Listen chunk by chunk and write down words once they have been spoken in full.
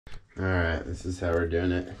Alright, this is how we're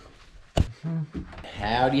doing it.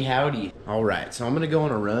 Howdy, howdy. Alright, so I'm gonna go on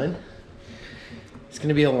a run. It's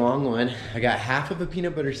gonna be a long one. I got half of a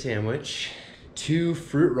peanut butter sandwich, 2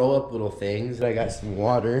 fruit roll-up little things. I got some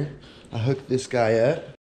water. I hooked this guy up.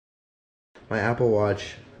 My Apple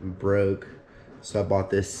Watch broke, so I bought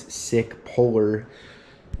this sick Polar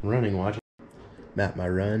running watch. Map my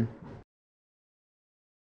run.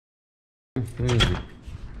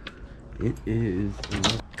 It is.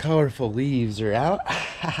 Colorful leaves are out.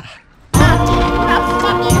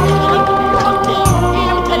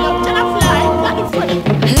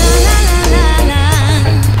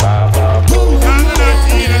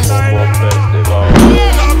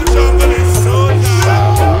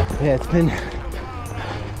 Yeah, it's been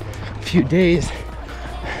a few days.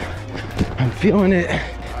 I'm feeling it.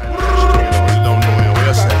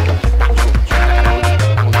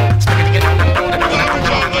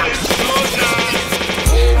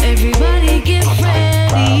 Everybody get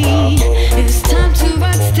ready. It's time to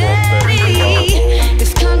rock steady.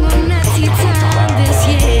 It's Congo Nazi time this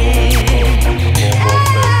year.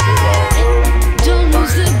 Don't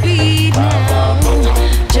lose the beat now.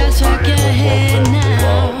 Just rock your head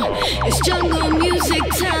now. It's jungle music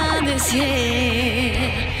time this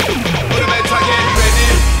year.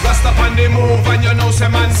 Rust up on the move and you know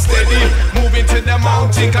some man steady. Moving to the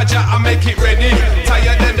mountain, cause I make it ready.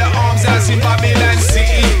 Tired than the arms as in Babylon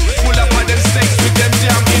City. Full up on them snakes with them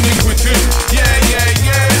damn iniquity. Yeah, yeah,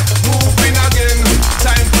 yeah, moving again.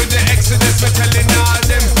 Time for the exodus, we're telling all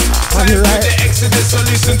them. Time for the exodus, so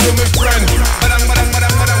listen to me friend. Badang, badang,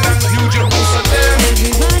 badang, badang, badang, New Jerusalem.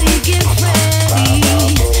 Everybody get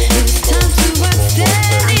ready. It's time to rock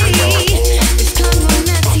steady. It's Congo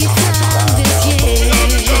Nazi time this year.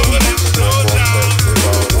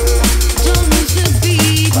 Don't lose the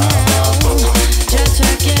beat now. Just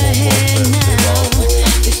rock your head now.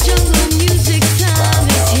 It's jungle music time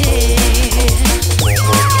this year.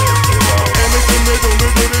 Anything they do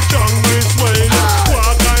the jungle way.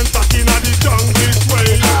 Walk and talk in the jungle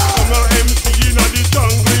way. I'm a MC in the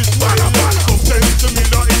jungle way. Come send to me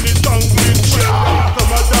in the jungle way.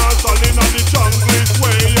 Come a dance all in the jungle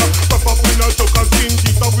way. Pop up in a joke and sing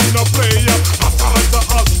it and win a play. After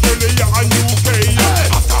Australia and UK.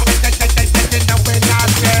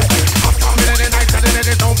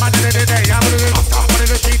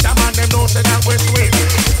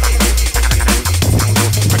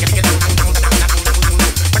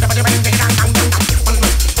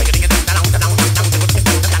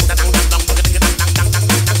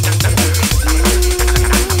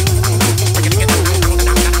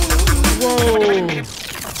 Whoa!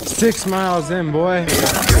 6 miles in, boy.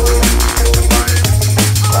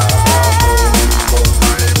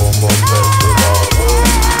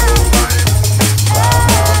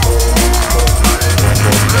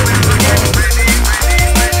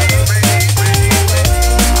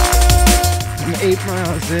 I'm 8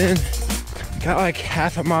 miles in. Got like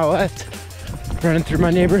half a mile left. Running through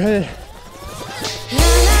my neighborhood.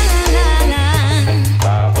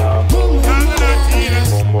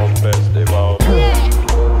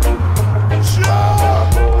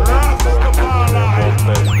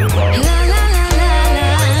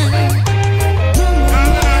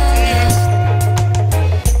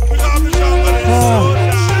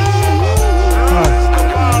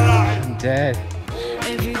 I'm dead.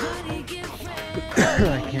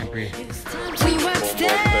 I can't breathe.